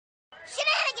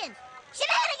Shenanigans!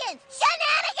 Shenanigans!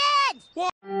 Shenanigans!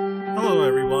 What? Hello,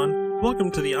 everyone.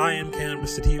 Welcome to the I Am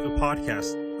Cannabis Sativa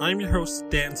podcast. I'm your host,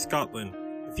 Dan Scotland.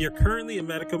 If you're currently a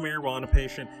medical marijuana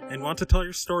patient and want to tell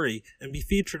your story and be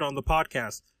featured on the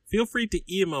podcast, feel free to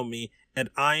email me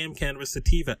at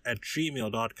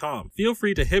iamcannabissativa@gmail.com. Feel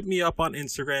free to hit me up on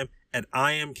Instagram at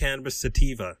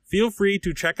iamcannabissativa. Feel free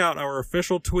to check out our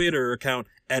official Twitter account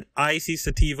at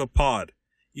ICSativaPod.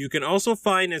 You can also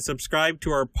find and subscribe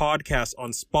to our podcast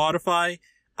on Spotify,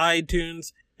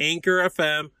 iTunes, Anchor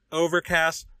FM,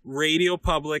 Overcast, Radio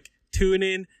Public,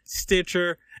 TuneIn,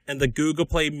 Stitcher, and the Google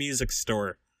Play Music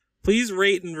Store. Please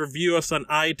rate and review us on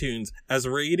iTunes, as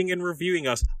rating and reviewing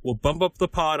us will bump up the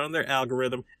pod on their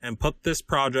algorithm and put this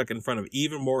project in front of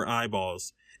even more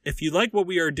eyeballs. If you like what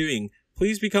we are doing,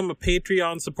 please become a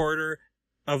Patreon supporter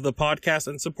of the podcast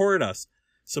and support us.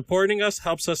 Supporting us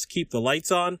helps us keep the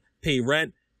lights on, pay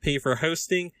rent, pay for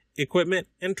hosting, equipment,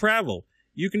 and travel.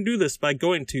 You can do this by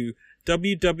going to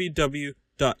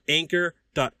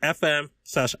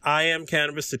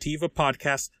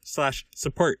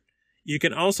www.anchor.fm/IamCannabisSativapodcast/support. You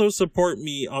can also support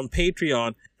me on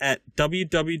Patreon at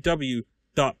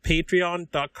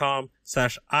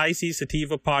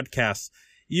www.patreon.com/ICSativapodcast.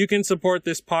 You can support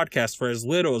this podcast for as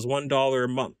little as $1 a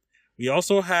month. We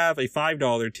also have a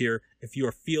 $5 tier if you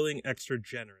are feeling extra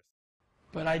generous.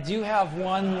 But I do have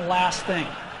one last thing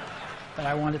that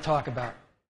I want to talk about.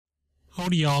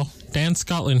 Howdy y'all, Dan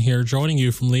Scotland here, joining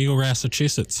you from Legal,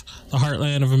 Massachusetts, the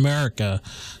heartland of America.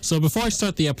 So before I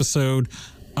start the episode,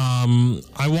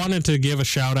 I wanted to give a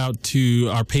shout out to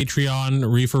our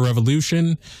Patreon, Reefer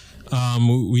Revolution.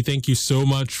 We thank you so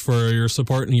much for your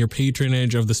support and your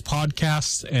patronage of this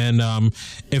podcast. And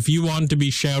if you want to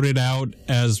be shouted out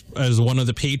as one of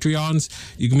the Patreons,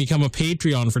 you can become a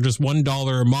Patreon for just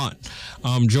 $1 a month.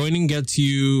 Joining gets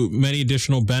you many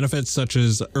additional benefits, such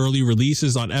as early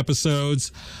releases on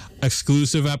episodes,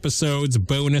 exclusive episodes,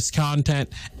 bonus content,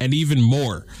 and even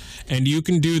more. And you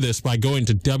can do this by going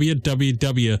to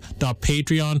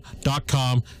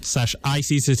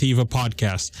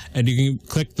www.patreon.com/ICSativapodcast, and you can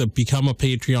click the Become a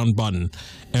Patreon button.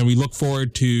 And we look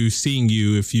forward to seeing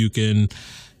you if you can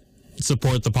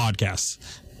support the podcast.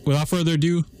 Without further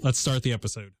ado, let's start the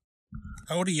episode.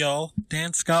 Howdy y'all,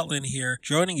 Dan Scotland here,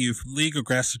 joining you from Legal,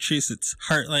 Massachusetts,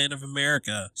 heartland of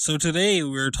America. So today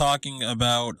we're talking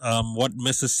about what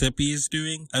Mississippi is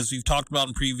doing. As we've talked about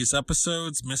in previous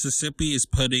episodes, Mississippi is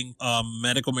putting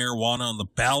medical marijuana on the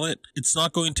ballot. It's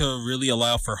not going to really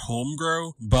allow for home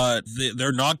grow, but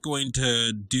they're not going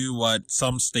to do what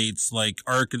some states like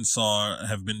Arkansas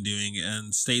have been doing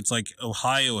and states like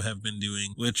Ohio have been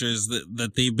doing, which is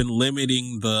that they've been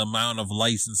limiting the amount of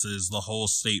licenses the whole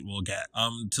state will get.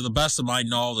 To the best of my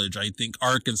knowledge, I think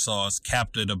Arkansas is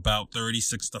capped at about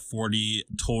 36 to 40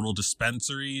 total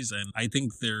dispensaries, and I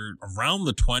think they're around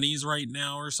the 20s right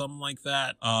now or something like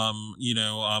that.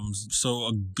 So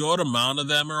a good amount of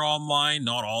them are online.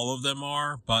 Not all of them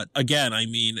are, but again, I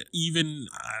mean, even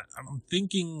I'm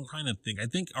thinking, I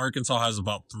think Arkansas has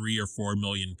about 3 or 4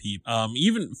 million people.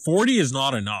 Even 40 is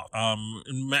not enough.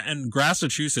 In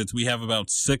Massachusetts, we have about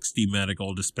 60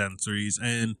 medical dispensaries,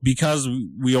 and because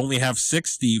we only have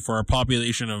 60 for a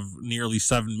population of nearly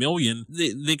 7 million,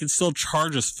 they can still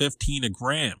charge us $15 a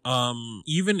gram.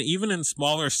 Even in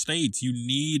smaller states, you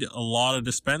need a lot of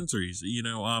dispensaries.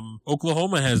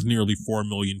 Oklahoma has nearly 4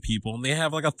 million people and they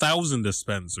have like 1,000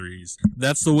 dispensaries.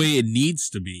 That's the way it needs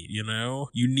to be,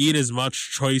 You need as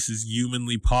much choice as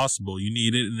humanly possible. You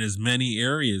need it in as many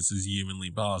areas as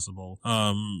humanly possible.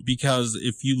 Because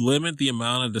if you limit the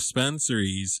amount of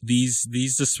dispensaries, these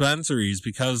dispensaries,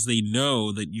 because they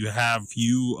know that you have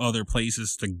few other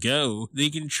places to go, they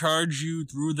can charge you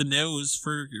through the nose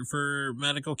for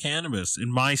medical cannabis.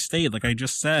 In my state, like I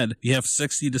just said, we have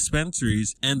 60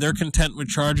 dispensaries and they're content with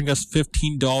charging us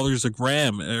 $15 a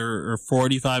gram or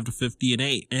 45 to 50 an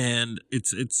eight. And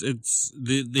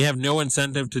they have no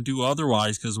incentive to do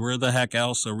otherwise, because where the heck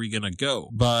else are we gonna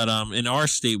go? But in our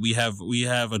state, we have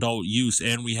adult use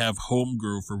and we have home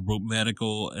grow for both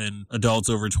medical and adults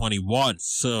over 21.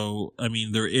 So I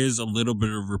mean, there is a little bit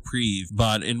of reprieve.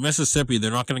 But in Mississippi,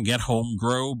 they're not going to get home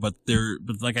grow, but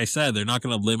like I said, they're not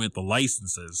going to limit the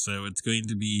licenses. So it's going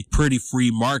to be pretty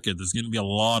free market. There's going to be a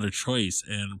lot of choice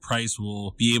and price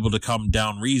will be able to come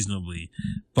down reasonably.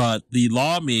 But the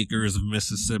lawmakers of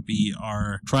Mississippi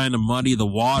are trying to muddy the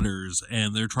waters,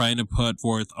 and they're trying to put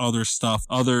forth other stuff,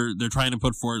 they're trying to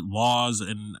put forth laws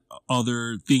and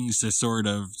other things to sort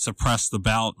of suppress the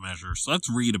ballot measure. So let's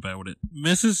read about it.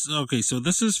 Okay, so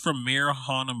this is from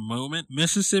Marijuana Moment.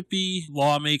 Mississippi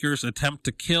lawmakers attempt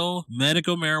to kill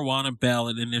medical marijuana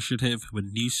ballot initiative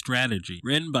with new strategy.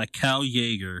 Written by Cal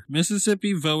Yeager.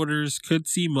 Mississippi voters could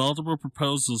see multiple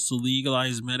proposals to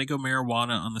legalize medical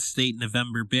marijuana on the state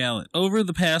November ballot. Over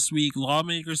the past week,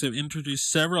 lawmakers have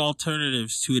introduced several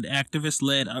alternatives to an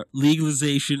activist-led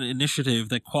legalization initiative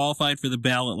that qualified for the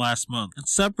ballot last month. And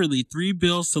separately, 3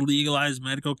 bills to legalize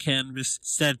medical cannabis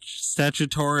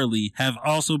statutorily have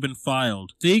also been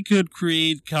filed. They could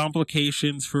create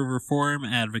complications for reform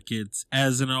advocates,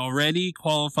 as an already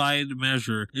qualified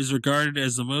measure is regarded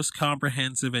as the most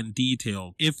comprehensive and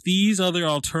detailed. If these other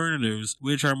alternatives,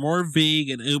 which are more vague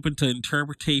and open to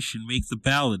interpretation, make the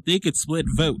ballot, they could split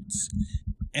votes.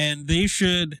 And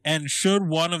should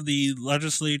one of the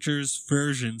legislature's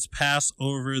versions pass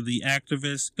over the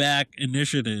activist-backed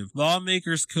initiative,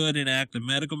 lawmakers could enact a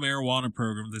medical marijuana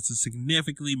program that's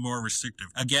significantly more restrictive.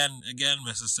 Again,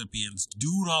 Mississippians,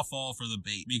 do not fall for the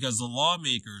bait, because the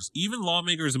lawmakers, even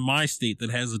lawmakers in my state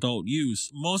that has adult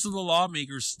use, most of the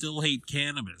lawmakers still hate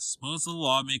cannabis. Most of the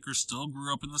lawmakers still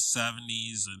grew up in the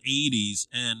 70s and 80s,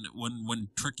 and when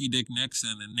Tricky Dick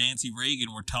Nixon and Nancy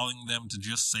Reagan were telling them to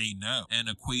just say no, and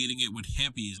equating it with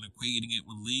hippies and equating it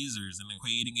with lasers and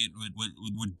equating it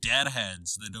with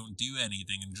deadheads that don't do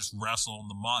anything and just wrestle in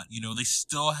the mud. You know, they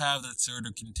still have that sort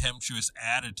of contemptuous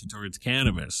attitude towards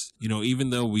cannabis. You know,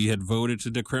 even though we had voted to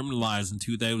decriminalize in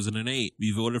 2008,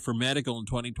 we voted for medical in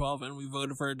 2012, and we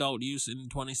voted for adult use in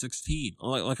 2016.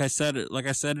 Like I said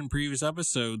in previous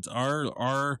episodes,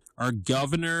 our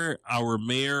governor, our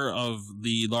mayor of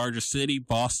the largest city,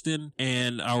 Boston,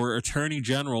 and our attorney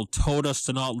general told us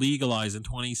to not legalize in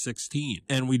 2016,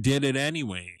 and we did it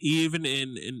anyway. Even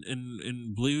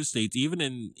in blue states, even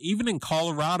in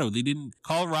Colorado, they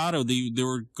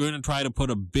were going to try to put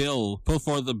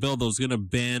forth a bill that was going to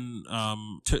ban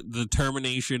the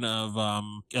termination of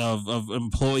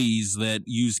employees that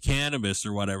use cannabis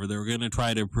or whatever. They were going to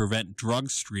try to prevent drug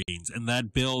screens, and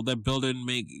that bill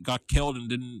got killed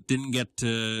and didn't get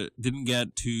to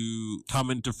come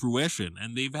into fruition.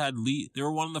 And they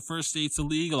were one of the first states to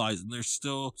legalize, and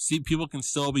people can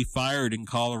still be fired in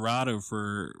Colorado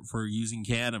for using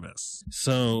cannabis.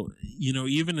 So, you know,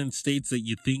 even in states that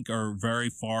you think are very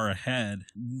far ahead,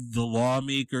 the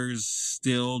lawmakers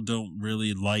still don't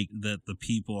really like that the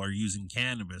people are using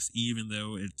cannabis, even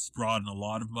though it's brought in a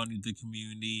lot of money to the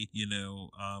community. You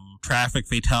know, traffic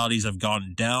fatalities have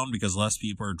gone down because less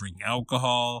people are drinking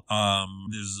alcohol.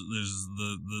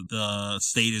 The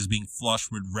state is being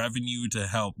flushed with revenue to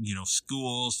help, you know,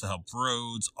 schools, to help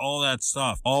roads, all that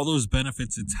stuff, all those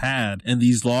benefits it's had, and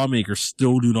these lawmakers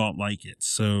still do not like it.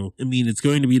 So, I mean, it's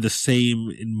going to be the same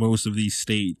in most of these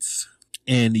states.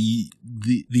 And the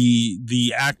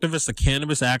activists, the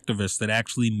cannabis activists that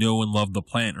actually know and love the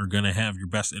plant are going to have your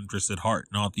best interest at heart,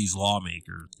 not these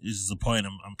lawmakers. This is the point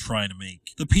I'm trying to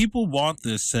make. The people want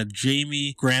this, said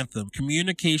Jamie Grantham,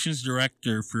 communications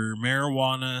director for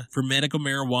medical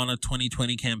marijuana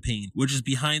 2020 campaign, which is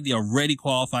behind the already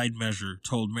qualified measure,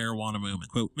 told Marijuana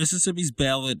Moment. Quote, Mississippi's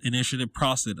ballot initiative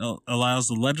process allows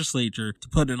the legislature to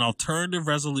put an alternative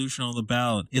resolution on the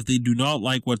ballot if they do not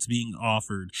like what's being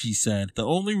offered, she said. The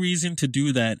only reason to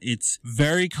do that, it's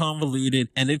very convoluted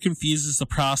and it confuses the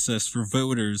process for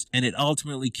voters and it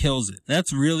ultimately kills it.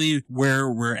 That's really where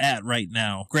we're at right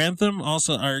now. Grantham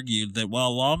also argued that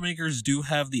while lawmakers do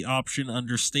have the option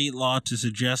under state law to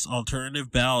suggest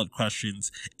alternative ballot questions,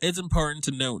 it's important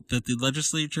to note that the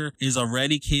legislature is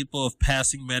already capable of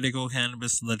passing medical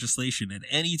cannabis legislation at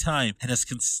any time and has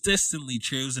consistently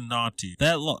chosen not to.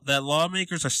 That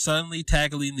lawmakers are suddenly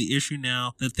tackling the issue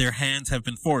now that their hands have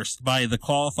been forced by the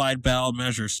qualified ballot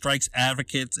measure strikes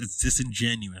advocates as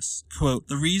disingenuous. Quote,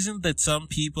 the reason that some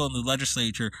people in the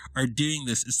legislature are doing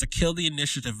this is to kill the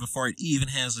initiative before it even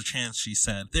has a chance, she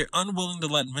said. They're unwilling to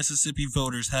let Mississippi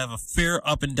voters have a fair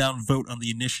up and down vote on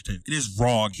the initiative. It is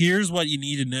wrong. Here's what you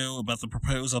need to know about the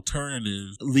proposed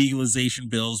alternative legalization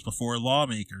bills before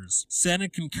lawmakers.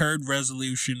 Senate Concurrent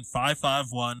Resolution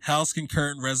 551, House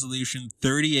Concurrent Resolution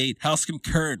 38, House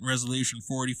Concurrent Resolution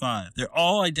 45. They're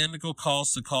all identical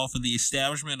calls to call for the the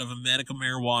establishment of a medical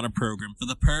marijuana program for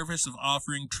the purpose of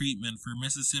offering treatment for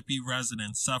Mississippi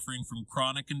residents suffering from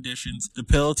chronic conditions,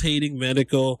 debilitating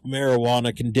medical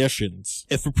marijuana conditions.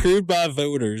 If approved by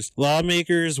voters,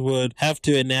 lawmakers would have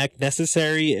to enact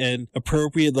necessary and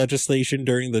appropriate legislation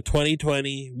during the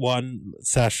 2021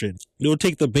 session. It will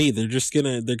take the bait.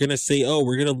 They're gonna say, oh,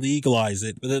 we're gonna legalize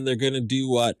it, but then they're gonna do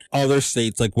what other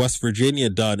states like West Virginia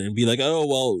done and be like, oh,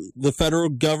 well, the federal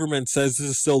government says this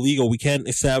is still legal. We can't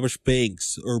establish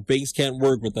banks, or banks can't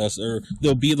work with us, or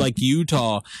they'll be like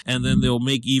Utah, and then they'll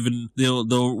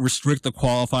restrict the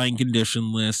qualifying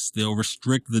condition list. They'll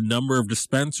restrict the number of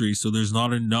dispensaries so there's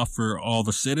not enough for all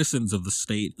the citizens of the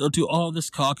state. They'll do all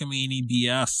this cockamamie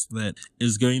BS that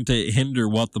is going to hinder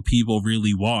what the people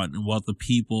really want and what the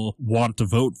people want to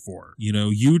vote for. You know,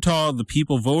 Utah, the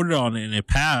people voted on it and it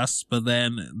passed, but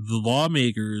then the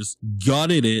lawmakers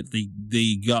gutted it.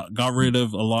 They got rid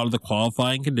of a lot of the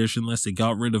qualifying condition list. They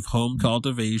got rid of home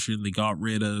cultivation. They got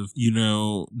rid of, you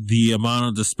know, the amount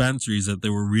of dispensaries that they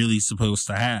were really supposed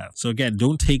to have. So again,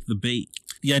 don't take the bait.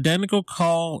 The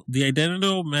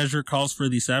identical measure calls for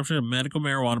the establishment of a medical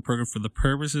marijuana program for the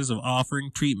purposes of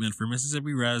offering treatment for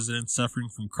Mississippi residents suffering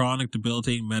from chronic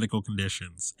debilitating medical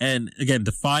conditions. And again,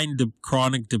 define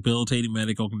chronic debilitating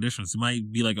medical conditions. It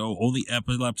might be like, oh, only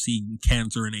epilepsy,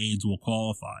 cancer, and AIDS will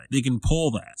qualify. They can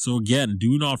pull that. So again,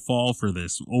 do not fall for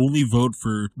this. Only vote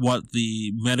for what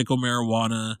the Medical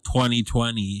Marijuana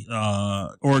 2020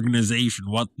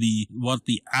 organization, what the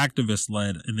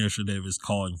activist-led initiative is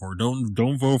calling for.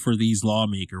 Don't vote for these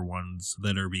lawmaker ones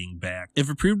that are being backed. If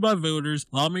approved by voters,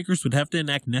 lawmakers would have to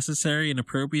enact necessary and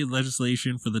appropriate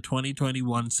legislation for the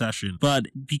 2021 session. But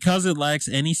because it lacks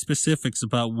any specifics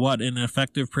about what an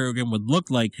effective program would look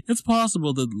like, it's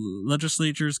possible that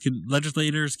legislators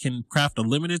can craft a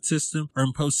limited system or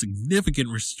impose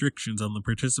significant restrictions on the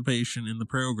participation in the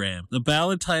program. The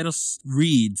ballot title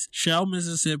reads, "Shall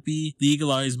Mississippi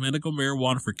legalize medical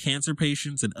marijuana for cancer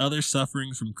patients and others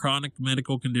suffering from chronic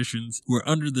medical conditions who are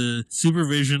under the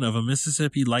supervision of a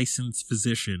Mississippi licensed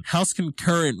physician?" House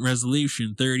Concurrent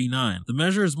Resolution 39. The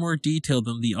measure is more detailed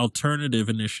than the alternative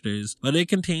initiatives, but it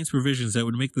contains provisions that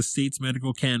would make the state's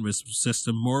medical cannabis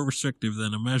system more restrictive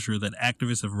than a measure that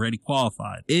activists have already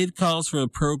qualified. It calls for a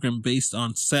program based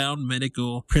on sound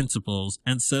medical principles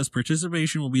and says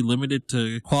participation will be limited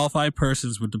to qualified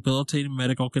persons with debilitating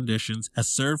medical conditions as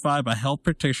certified by health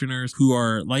practitioners who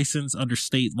are licensed under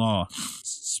state law.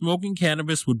 Smoking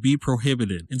cannabis would be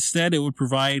prohibited. Instead, it would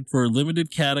provide for limited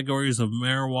categories of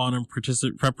marijuana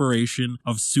preparation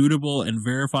of suitable and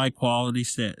verified quality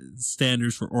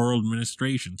standards for oral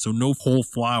administration. So no whole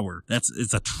flower.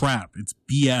 It's a trap. It's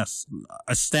BS.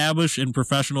 Established and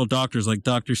professional doctors like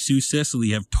Dr. Sue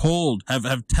Cicely have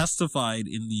testified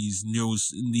in these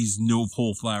no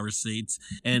whole flower states,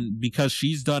 and because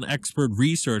she's done expert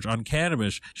research on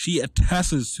cannabis, she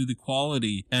attests to the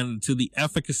quality and to the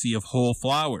efficacy of whole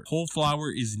flower. Whole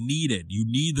flower is needed. You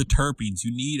need the terpenes.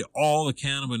 You need all the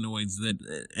cannabinoids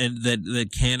that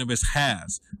cannabis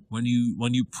has. When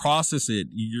you process it,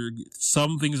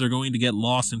 some things are going to get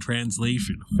lost in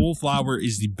translation. Whole flower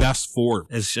is the best form,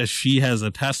 as she has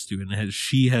attested to, and as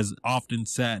she has often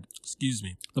said.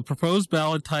 The proposed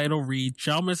ballot title reads,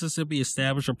 "Shall Mississippi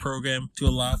establish a program to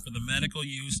allow for the medical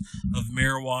use of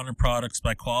marijuana products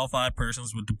by qualified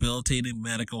persons with debilitating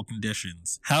medical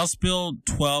conditions?" House Bill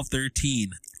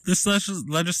 1213. This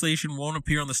legislation won't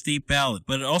appear on the state ballot,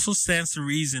 but it also stands to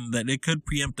reason that it could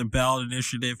preempt a ballot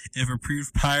initiative if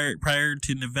approved prior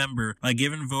to November by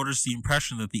giving voters the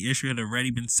impression that the issue had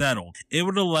already been settled. It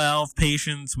would allow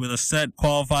patients with a set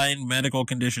qualifying medical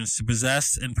conditions to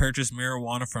possess and purchase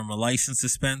marijuana from a licensed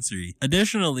dispensary.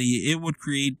 Additionally, it would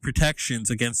create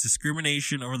protections against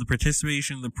discrimination over the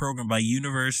participation in the program by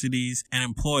universities and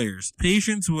employers.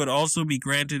 Patients would also be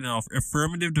granted an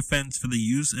affirmative defense for the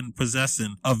use and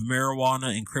possession of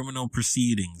marijuana in criminal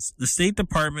proceedings. The State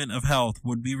Department of Health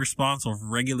would be responsible for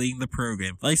regulating the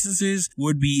program. Licenses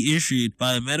would be issued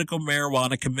by a Medical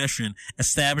Marijuana Commission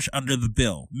established under the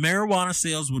bill. Marijuana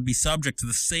sales would be subject to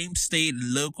the same state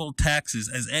and local taxes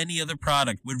as any other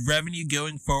product, with revenue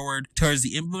going forward towards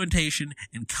the implementation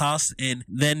and costs and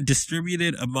then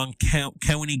distributed among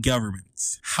county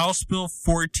governments. House Bill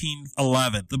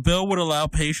 1411. The bill would allow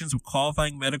patients with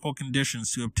qualifying medical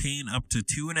conditions to obtain up to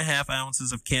 2.5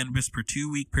 ounces of cannabis per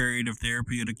 2-week period of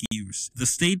therapeutic use. The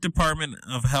State Department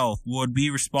of Health would be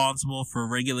responsible for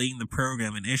regulating the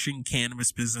program and issuing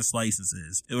cannabis business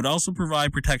licenses. It would also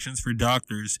provide protections for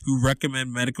doctors who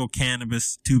recommend medical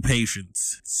cannabis to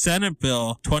patients. Senate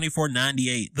Bill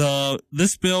 2498.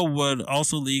 This bill would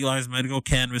also legalize medical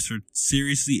cannabis for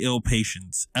seriously ill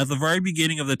patients. At the very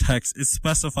beginning of the text, it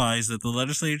specifies that the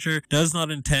legislature does not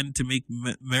intend to make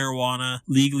marijuana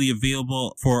legally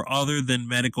available for other than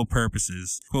medical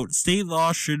purposes. Quote, state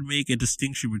law should make a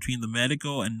distinction between the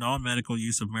medical and non-medical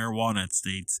use of marijuana, it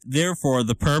states. Therefore,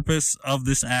 the purpose of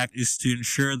this act is to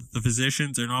ensure that the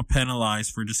physicians are not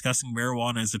penalized for discussing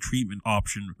marijuana as a treatment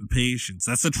option for patients.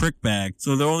 That's a trick bag.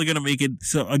 So they're only going to make it,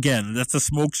 so again, that's a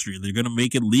smoke screen. They're going to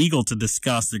make it legal to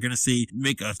discuss. They're going to say,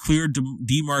 make a clear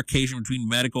demarcation between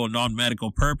medical and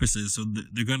non-medical purposes. So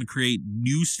they're going to create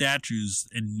new statutes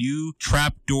and new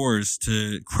trap doors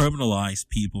to criminalize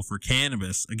people for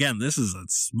cannabis. Again, this is a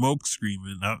smoke screen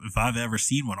if I've ever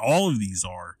seen one. All of these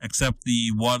are, except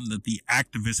the one that the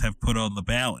activists have put on the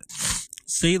ballot.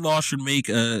 State law should make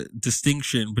a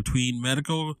distinction between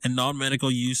medical and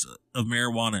non-medical use of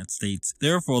marijuana, it states.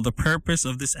 Therefore, the purpose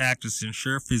of this act is to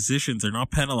ensure physicians are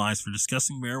not penalized for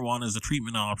discussing marijuana as a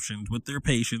treatment option with their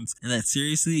patients, and that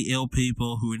seriously ill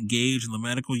people who engage in the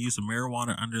medical use of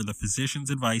marijuana under the physician's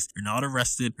advice are not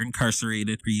arrested or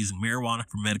incarcerated for using marijuana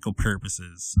for medical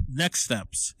purposes. Next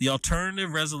steps. The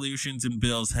alternative resolutions and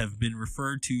bills have been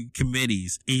referred to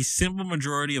committees. A simple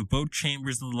majority of both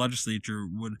chambers of the legislature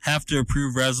would have to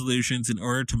approve resolutions in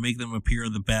order to make them appear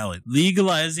on the ballot.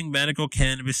 Legalizing medical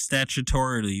cannabis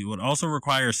statutorily would also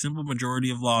require a simple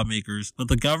majority of lawmakers, but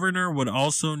the governor would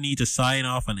also need to sign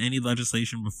off on any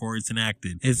legislation before it's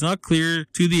enacted. It's not clear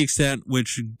to the extent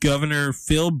which Governor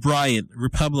Phil Bryant,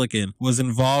 Republican, was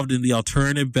involved in the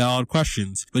alternative ballot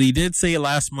questions, but he did say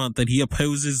last month that he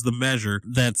opposes the measure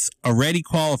that's already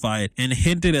qualified and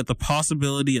hinted at the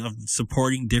possibility of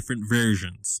supporting different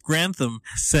versions. Grantham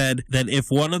said that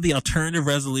if one of the alternative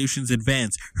resolutions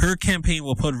advance, her campaign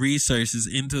will put resources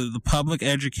into the public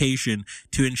education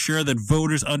to ensure that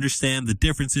voters understand the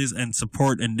differences and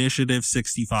support Initiative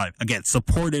 65. Again,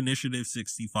 support Initiative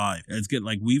 65. It's good,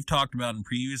 like we've talked about in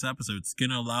previous episodes, it's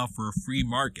going to allow for a free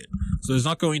market. So there's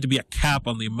not going to be a cap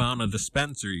on the amount of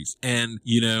dispensaries. And,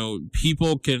 you know,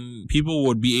 people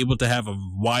would be able to have a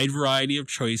wide variety of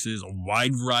choices, a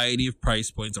wide variety of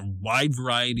price points, a wide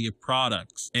variety of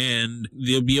products. And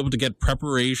they'll be able to get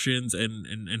preparations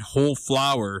and whole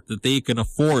flower that they can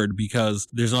afford because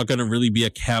there's not going to really be a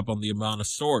cap on the amount of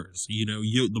stores. You know,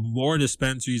 the more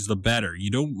dispensaries, the better.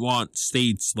 You don't want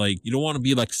to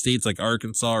be like states like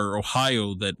Arkansas or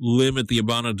Ohio that limit the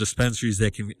amount of dispensaries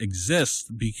that can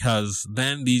exist, because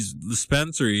then these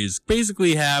dispensaries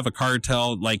basically have a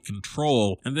cartel like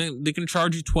control, and then they can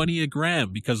charge you $20 a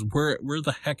gram, because where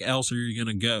the heck else are you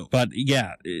gonna go? But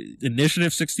yeah,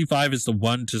 Initiative 65 is the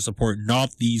one to support,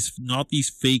 not these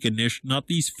fake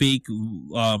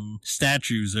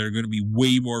statutes that are going to be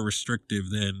way more restrictive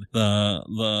than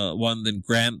the one that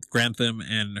Grantham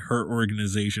and her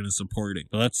organization is supporting.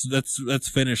 So let's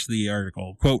finish the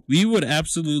article. Quote, we would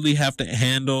absolutely have to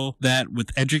handle that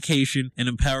with education and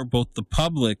empower both the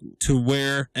public to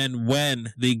where and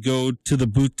when they go to the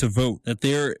booth to vote, that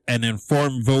they're an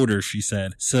informed voter, she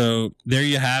said. So there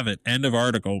you have it. End of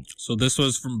article. So this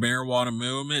was from Marijuana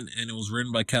Movement, and it was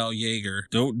written by Cal Yeager.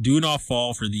 Do not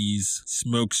fall for these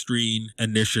smokescreen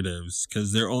initiatives,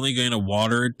 because they're only going to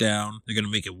water it down. They're going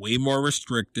to make it way more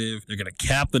restrictive. They're going to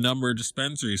cap the number of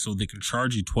dispensaries so they can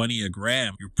charge you $20 a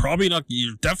gram. You're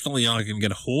definitely not going to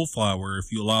get a whole flower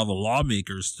if you allow the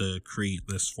lawmakers to create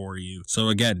this for you. So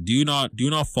again, do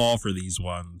not fall for these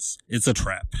ones. It's a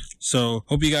trap. So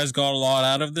hope you guys got a lot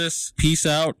out of this. Peace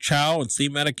out, ciao, and stay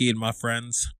medicated, my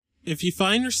friends. If you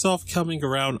find yourself coming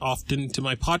around often to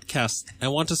my podcast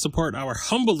and want to support our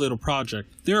humble little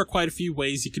project, there are quite a few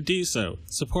ways you could do so.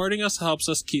 Supporting us helps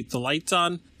us keep the lights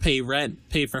on, pay rent,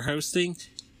 pay for hosting,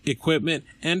 equipment,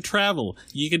 and travel.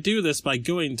 You can do this by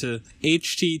going to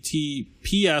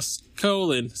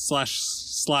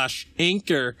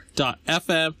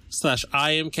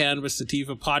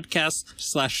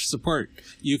https://anchor.fm/IamCannabisSativa-podcast/support.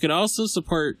 You can also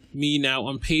support me now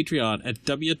on Patreon at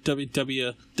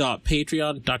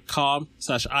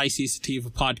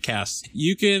www.patreon.com/ICSativa-podcast.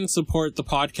 You can support the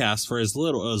podcast for as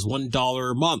little as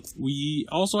 $1 a month. We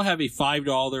also have a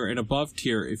 $5 and above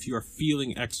tier if you are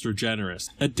feeling extra generous.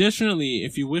 Additionally,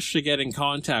 if you wish to get in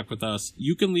contact with us,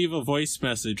 you can leave a voice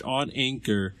message on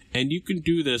Anchor, and you can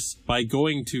do this by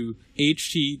going to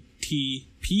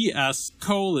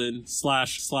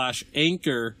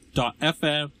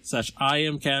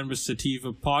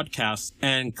https://anchor.fm/IamCannabisSativa-podcast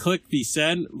and click the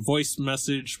send voice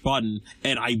message button,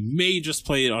 and I may just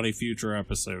play it on a future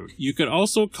episode. You can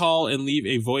also call and leave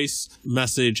a voice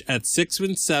message at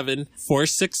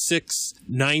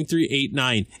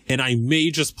 617-466-9389, and I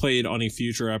may just play it on a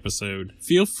future episode.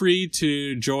 Feel free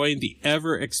to join the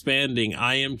ever-expanding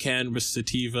I Am Cannabis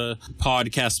Sativa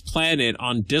podcast planet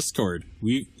on Discord.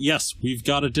 We've got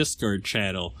got a Discord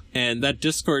channel, and that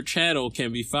Discord channel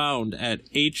can be found at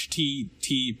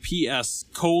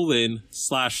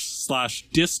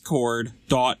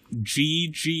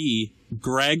https://discord.gg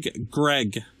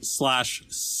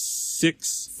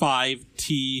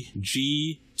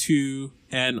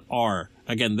greg/65tg2nr.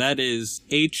 Again, that is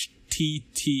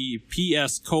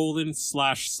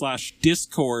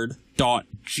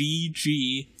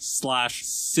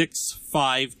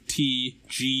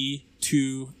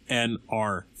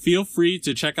Feel free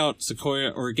to check out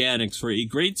Sequoia Organics for a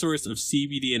great source of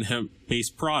CBD and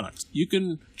hemp-based products. You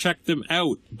can check them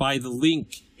out by the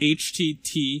link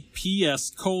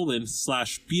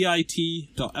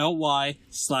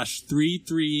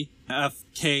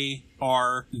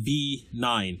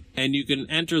https://bit.ly/33FKRV9, and you can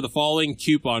enter the following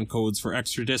coupon codes for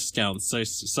extra discounts,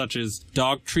 such as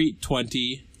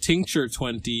DogTreat20,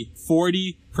 Tincture20,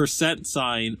 40%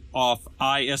 sign off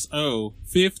ISO,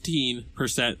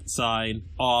 15% sign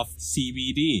off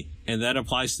CBD, and that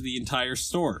applies to the entire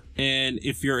store. And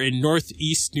if you're in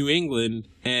Northeast New England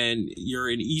and you're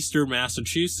in Eastern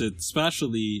Massachusetts,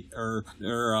 especially, or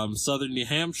Southern New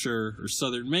Hampshire or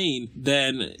Southern Maine,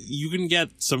 then you can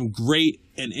get some great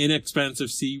and inexpensive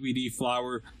CBD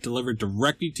flower delivered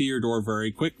directly to your door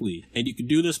very quickly. And you can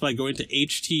do this by going to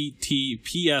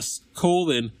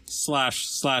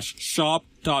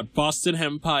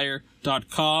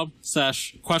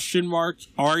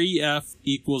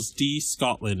https://shop.bostonhempire.com/?ref=D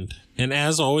Scotland. And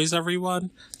as always,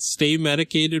 everyone, stay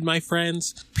medicated, my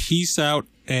friends. Peace out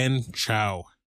and ciao.